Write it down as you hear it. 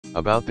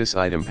About this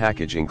item,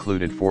 package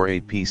included 4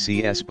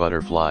 8PCS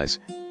butterflies,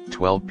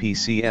 12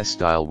 PCS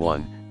style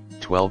 1,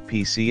 12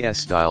 PCS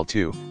style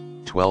 2,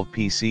 12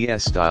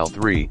 PCS style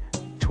 3,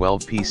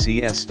 12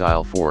 PCS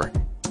style 4,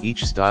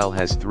 each style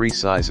has 3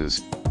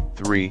 sizes,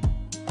 3,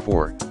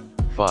 4,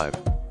 5.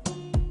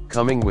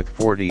 Coming with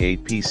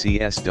 48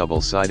 PCS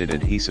double-sided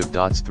adhesive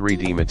dots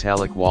 3D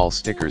metallic wall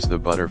stickers. The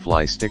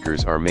butterfly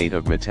stickers are made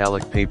of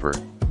metallic paper.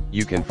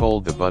 You can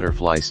fold the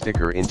butterfly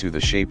sticker into the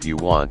shape you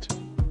want.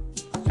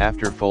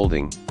 After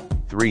folding,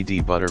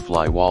 3D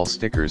butterfly wall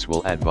stickers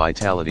will add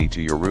vitality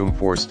to your room.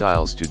 4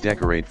 styles to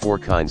decorate. 4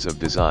 kinds of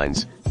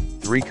designs,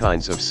 3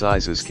 kinds of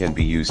sizes can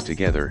be used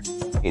together,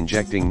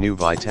 injecting new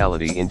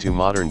vitality into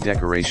modern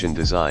decoration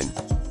design,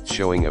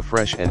 showing a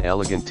fresh and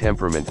elegant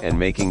temperament and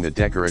making the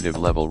decorative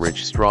level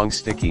rich. Strong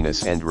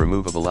stickiness and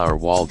removable. Our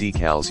wall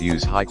decals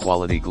use high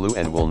quality glue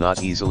and will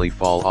not easily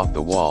fall off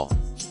the wall.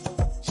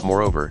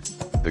 Moreover,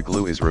 the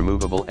glue is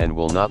removable and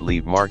will not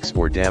leave marks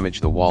or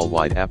damage the wall.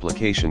 Wide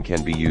application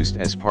can be used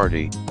as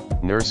party,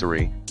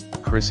 nursery,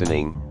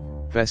 christening,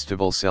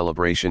 festival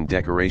celebration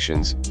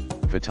decorations,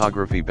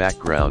 photography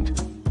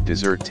background,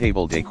 dessert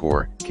table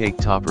decor, cake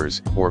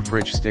toppers, or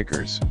fridge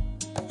stickers.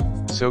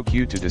 So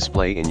cute to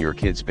display in your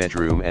kids'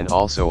 bedroom and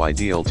also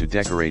ideal to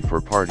decorate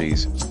for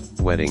parties,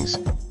 weddings,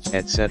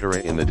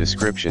 etc. In the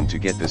description to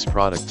get this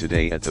product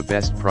today at the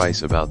best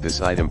price. About this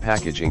item,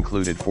 package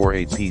included 4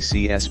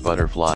 8PCS butterfly